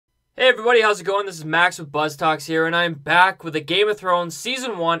Hey everybody, how's it going? This is Max with BuzzTox here, and I'm back with a Game of Thrones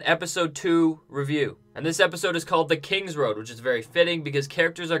Season 1, Episode 2 review. And this episode is called The Kingsroad, which is very fitting because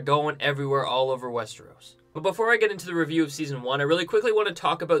characters are going everywhere all over Westeros. But before I get into the review of Season 1, I really quickly want to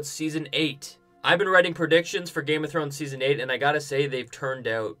talk about Season 8. I've been writing predictions for Game of Thrones Season 8, and I gotta say they've turned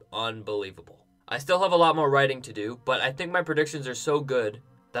out unbelievable. I still have a lot more writing to do, but I think my predictions are so good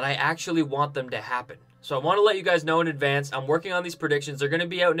that I actually want them to happen. So I want to let you guys know in advance, I'm working on these predictions. They're going to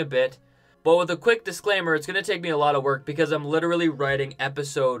be out in a bit. But with a quick disclaimer, it's going to take me a lot of work because I'm literally writing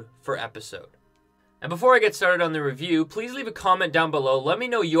episode for episode. And before I get started on the review, please leave a comment down below. Let me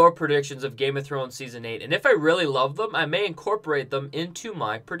know your predictions of Game of Thrones Season 8. And if I really love them, I may incorporate them into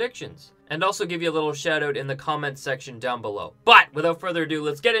my predictions. And also give you a little shout out in the comment section down below. But without further ado,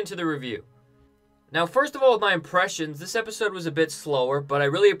 let's get into the review. Now, first of all, with my impressions, this episode was a bit slower, but I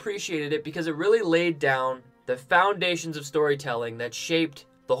really appreciated it because it really laid down the foundations of storytelling that shaped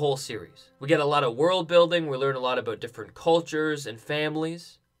the whole series. We get a lot of world building, we learn a lot about different cultures and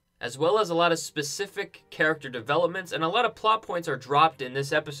families, as well as a lot of specific character developments, and a lot of plot points are dropped in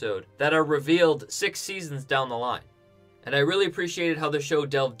this episode that are revealed 6 seasons down the line. And I really appreciated how the show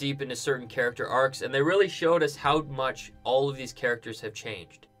delved deep into certain character arcs, and they really showed us how much all of these characters have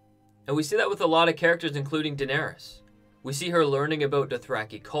changed. And we see that with a lot of characters, including Daenerys. We see her learning about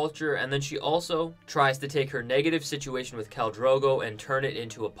Dothraki culture, and then she also tries to take her negative situation with Khal Drogo and turn it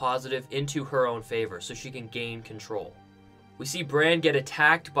into a positive, into her own favor, so she can gain control. We see Bran get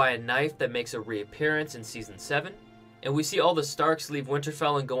attacked by a knife that makes a reappearance in Season 7. And we see all the Starks leave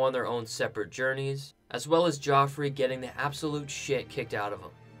Winterfell and go on their own separate journeys, as well as Joffrey getting the absolute shit kicked out of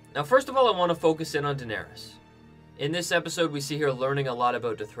him. Now, first of all, I want to focus in on Daenerys. In this episode, we see her learning a lot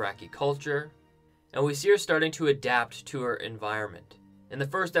about Dothraki culture, and we see her starting to adapt to her environment. In the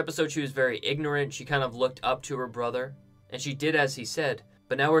first episode, she was very ignorant, she kind of looked up to her brother, and she did as he said,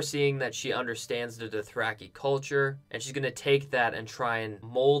 but now we're seeing that she understands the Dothraki culture, and she's going to take that and try and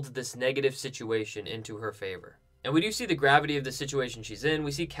mold this negative situation into her favor. And we do see the gravity of the situation she's in.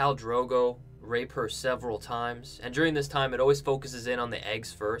 We see Khal Drogo rape her several times, and during this time, it always focuses in on the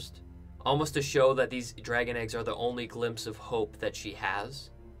eggs first, almost to show that these dragon eggs are the only glimpse of hope that she has.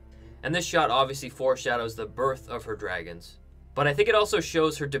 And this shot obviously foreshadows the birth of her dragons, but I think it also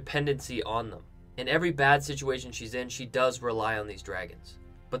shows her dependency on them. In every bad situation she's in, she does rely on these dragons.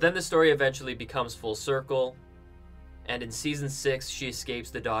 But then the story eventually becomes full circle, and in Season 6, she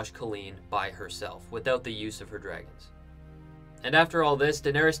escapes the Dosh Khaleen by herself, without the use of her dragons. And after all this,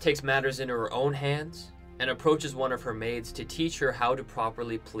 Daenerys takes matters into her own hands, and approaches one of her maids to teach her how to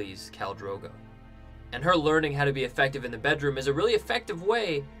properly please Khal Drogo. And her learning how to be effective in the bedroom is a really effective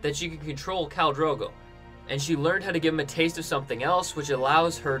way that she can control Khal Drogo. And she learned how to give him a taste of something else, which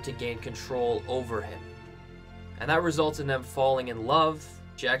allows her to gain control over him. And that results in them falling in love.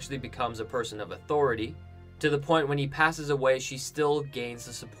 She actually becomes a person of authority, to the point when he passes away, she still gains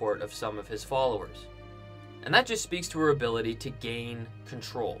the support of some of his followers. And that just speaks to her ability to gain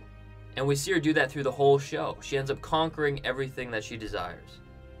control. And we see her do that through the whole show. She ends up conquering everything that she desires.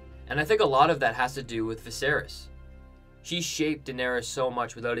 And I think a lot of that has to do with Viserys. She shaped Daenerys so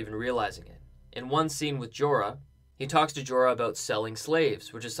much without even realizing it. In one scene with Jorah, he talks to Jorah about selling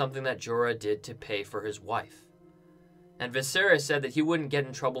slaves, which is something that Jorah did to pay for his wife. And Viserys said that he wouldn't get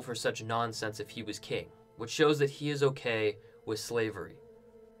in trouble for such nonsense if he was king, which shows that he is okay with slavery.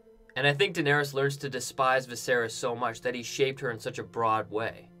 And I think Daenerys learns to despise Viserys so much that he shaped her in such a broad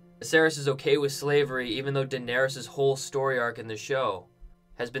way. Viserys is okay with slavery, even though Daenerys' whole story arc in the show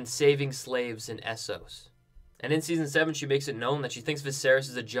has been saving slaves in Essos. And in Season 7, she makes it known that she thinks Viserys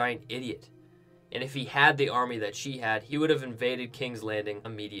is a giant idiot. And if he had the army that she had, he would have invaded King's Landing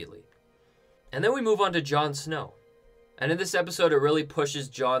immediately. And then we move on to Jon Snow. And in this episode, it really pushes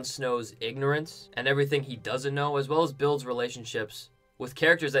Jon Snow's ignorance and everything he doesn't know, as well as builds relationships with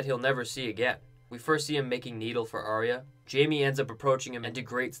characters that he'll never see again. We first see him making Needle for Arya. Jaime ends up approaching him and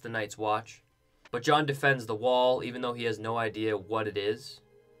degrades the Night's Watch. But Jon defends the wall, even though he has no idea what it is.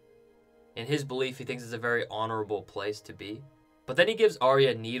 In his belief, he thinks it's a very honorable place to be. But then he gives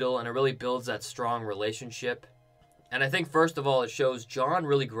Arya Needle, and it really builds that strong relationship. And I think, first of all, it shows Jon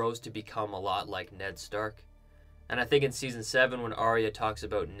really grows to become a lot like Ned Stark. And I think in Season 7, when Arya talks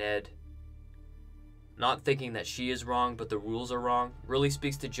about Ned not thinking that she is wrong, but the rules are wrong, really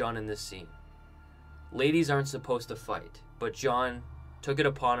speaks to Jon in this scene. Ladies aren't supposed to fight, but Jon took it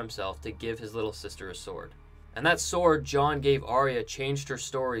upon himself to give his little sister a sword. And that sword Jon gave Arya changed her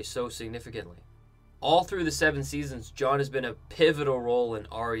story so significantly. All through the 7 seasons, Jon has been a pivotal role in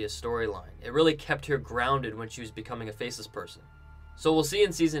Arya's storyline. It really kept her grounded when she was becoming a faceless person. So we'll see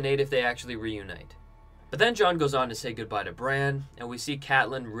in Season 8 if they actually reunite. But then Jon goes on to say goodbye to Bran, and we see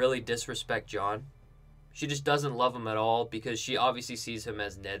Catelyn really disrespect Jon. She just doesn't love him at all because she obviously sees him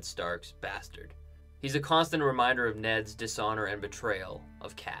as Ned Stark's bastard. He's a constant reminder of Ned's dishonor and betrayal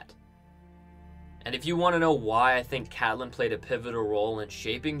of Cat. And if you want to know why I think Catelyn played a pivotal role in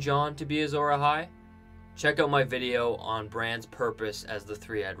shaping Jon to be Azor Ahai, check out my video on Bran's purpose as the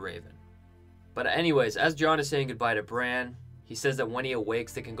Three-Eyed Raven. But anyways, as Jon is saying goodbye to Bran, he says that when he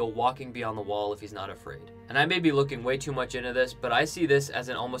awakes, they can go walking beyond the wall if he's not afraid. And I may be looking way too much into this, but I see this as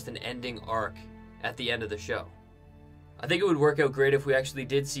almost an ending arc at the end of the show. I think it would work out great if we actually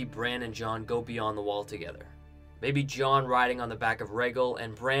did see Bran and Jon go beyond the wall together. Maybe Jon riding on the back of Rhaegal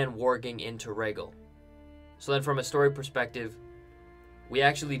and Bran warging into Rhaegal. So then from a story perspective, we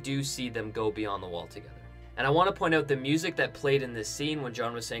actually do see them go beyond the wall together. And I want to point out the music that played in this scene when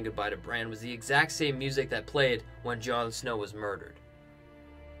Jon was saying goodbye to Bran was the exact same music that played when Jon Snow was murdered.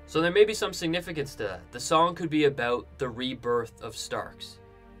 So there may be some significance to that. The song could be about the rebirth of Starks.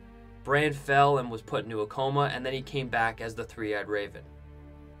 Bran fell and was put into a coma, and then he came back as the Three-Eyed Raven.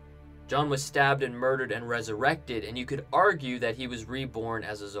 Jon was stabbed and murdered and resurrected, and you could argue that he was reborn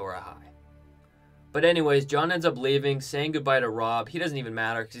as Azor Ahai. But anyways, Jon ends up leaving, saying goodbye to Robb. He doesn't even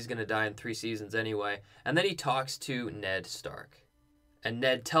matter because he's going to die in 3 seasons anyway. And then he talks to Ned Stark. And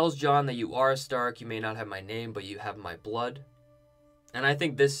Ned tells Jon that you are a Stark, you may not have my name, but you have my blood. And I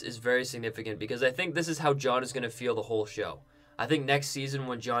think this is very significant because I think this is how Jon is going to feel the whole show. I think next season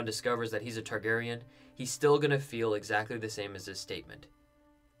when Jon discovers that he's a Targaryen, he's still going to feel exactly the same as his statement.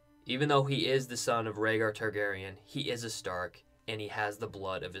 Even though he is the son of Rhaegar Targaryen, he is a Stark, and he has the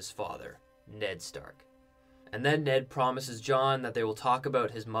blood of his father, Ned Stark. And then Ned promises Jon that they will talk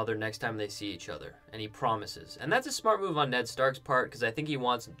about his mother next time they see each other. And he promises. And that's a smart move on Ned Stark's part because I think he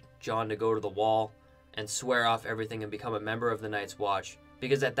wants Jon to go to the wall and swear off everything and become a member of the Night's Watch.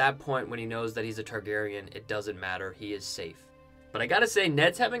 Because at that point, when he knows that he's a Targaryen, it doesn't matter. He is safe. But I gotta say,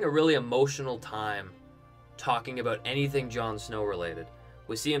 Ned's having a really emotional time talking about anything Jon Snow related.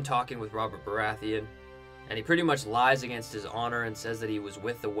 We see him talking with Robert Baratheon, and he pretty much lies against his honor and says that he was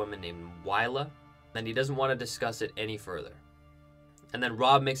with a woman named Wyla, and he doesn't want to discuss it any further. And then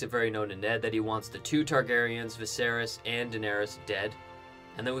Robb makes it very known to Ned that he wants the 2 Targaryens, Viserys and Daenerys, dead.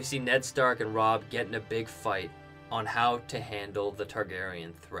 And then we see Ned Stark and Robb get in a big fight on how to handle the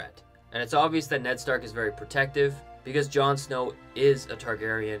Targaryen threat. And it's obvious that Ned Stark is very protective because Jon Snow is a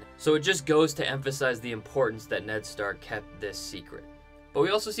Targaryen, so it just goes to emphasize the importance that Ned Stark kept this secret. But we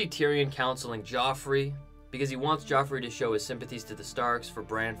also see Tyrion counseling Joffrey because he wants Joffrey to show his sympathies to the Starks for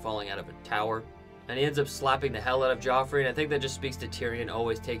Bran falling out of a tower. And he ends up slapping the hell out of Joffrey, and I think that just speaks to Tyrion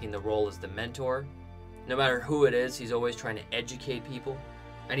always taking the role as the mentor. No matter who it is, he's always trying to educate people.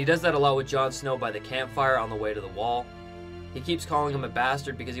 And he does that a lot with Jon Snow by the campfire on the way to the wall. He keeps calling him a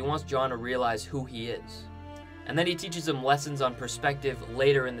bastard because he wants Jon to realize who he is. And then he teaches him lessons on perspective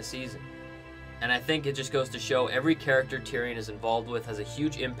later in the season. And I think it just goes to show every character Tyrion is involved with has a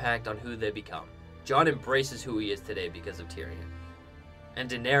huge impact on who they become. Jon embraces who he is today because of Tyrion. And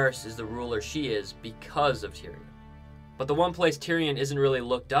Daenerys is the ruler she is because of Tyrion. But the one place Tyrion isn't really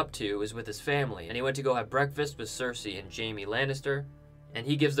looked up to is with his family, and he went to go have breakfast with Cersei and Jaime Lannister, and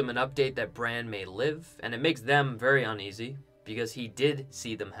he gives them an update that Bran may live, and it makes them very uneasy, because he did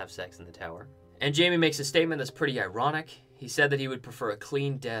see them have sex in the tower. And Jaime makes a statement that's pretty ironic. He said that he would prefer a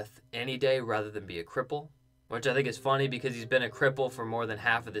clean death any day rather than be a cripple, which I think is funny because he's been a cripple for more than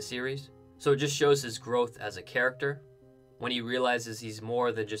half of the series. So it just shows his growth as a character when he realizes he's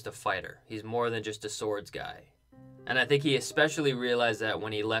more than just a fighter. He's more than just a swords guy. And I think he especially realized that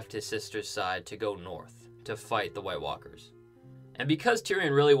when he left his sister's side to go north to fight the White Walkers. And because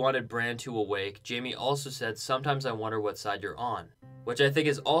Tyrion really wanted Bran to awake, Jaime also said, "Sometimes I wonder what side you're on." Which I think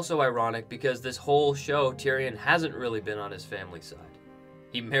is also ironic because this whole show, Tyrion hasn't really been on his family side.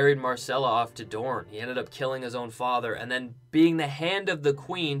 He married Marcella off to Dorne. He ended up killing his own father and then being the hand of the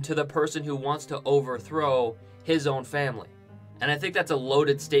queen to the person who wants to overthrow his own family. And I think that's a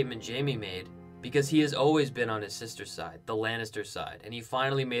loaded statement Jaime made because he has always been on his sister's side, the Lannister side, and he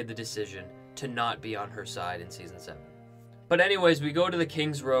finally made the decision to not be on her side in season 7. But anyways, we go to the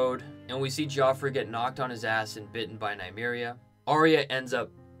Kingsroad and we see Joffrey get knocked on his ass and bitten by Nymeria. Arya ends up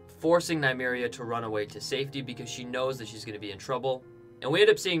forcing Nymeria to run away to safety because she knows that she's going to be in trouble. And we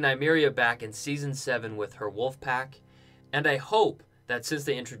end up seeing Nymeria back in season 7 with her wolf pack. And I hope that since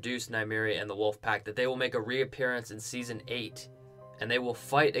they introduced Nymeria and the wolf pack, that they will make a reappearance in season 8 and they will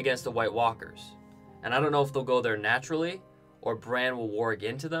fight against the White Walkers. And I don't know if they'll go there naturally or Bran will warg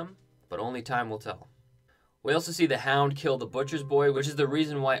into them, but only time will tell. We also see the Hound kill the Butcher's Boy, which is the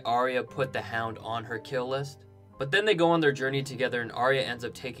reason why Arya put the Hound on her kill list. But then they go on their journey together and Arya ends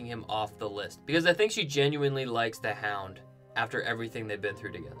up taking him off the list because I think she genuinely likes the Hound after everything they've been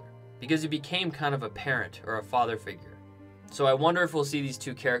through together. Because he became kind of a parent or a father figure. So I wonder if we'll see these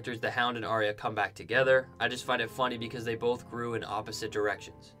two characters, the Hound and Arya, come back together. I just find it funny because they both grew in opposite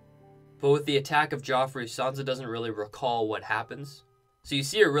directions. But with the attack of Joffrey, Sansa doesn't really recall what happens. So you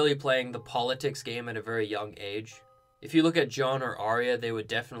see her really playing the politics game at a very young age. If you look at Jon or Arya, they would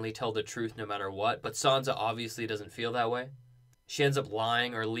definitely tell the truth no matter what, but Sansa obviously doesn't feel that way. She ends up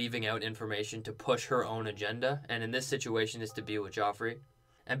lying or leaving out information to push her own agenda, and in this situation is to be with Joffrey.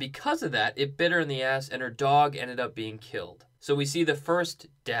 And because of that, it bit her in the ass and her dog ended up being killed. So we see the first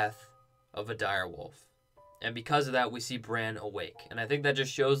death of a direwolf. And because of that, we see Bran awake. And I think that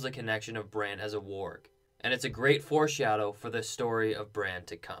just shows the connection of Bran as a warg. And it's a great foreshadow for the story of Bran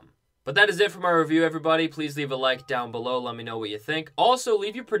to come. But that is it for my review, everybody. Please leave a like down below. Let me know what you think. Also,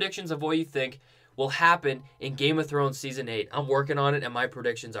 leave your predictions of what you think will happen in Game of Thrones Season 8. I'm working on it, and my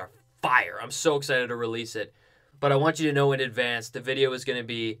predictions are fire. I'm so excited to release it. But I want you to know in advance, the video is going to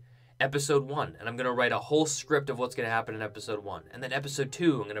be Episode 1. And I'm going to write a whole script of what's going to happen in Episode 1. And then Episode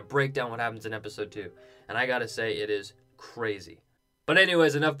 2, I'm going to break down what happens in Episode 2. And I got to say, it is crazy. But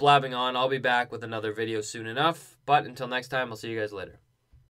anyways, enough blabbing on. I'll be back with another video soon enough. But until next time, I'll see you guys later.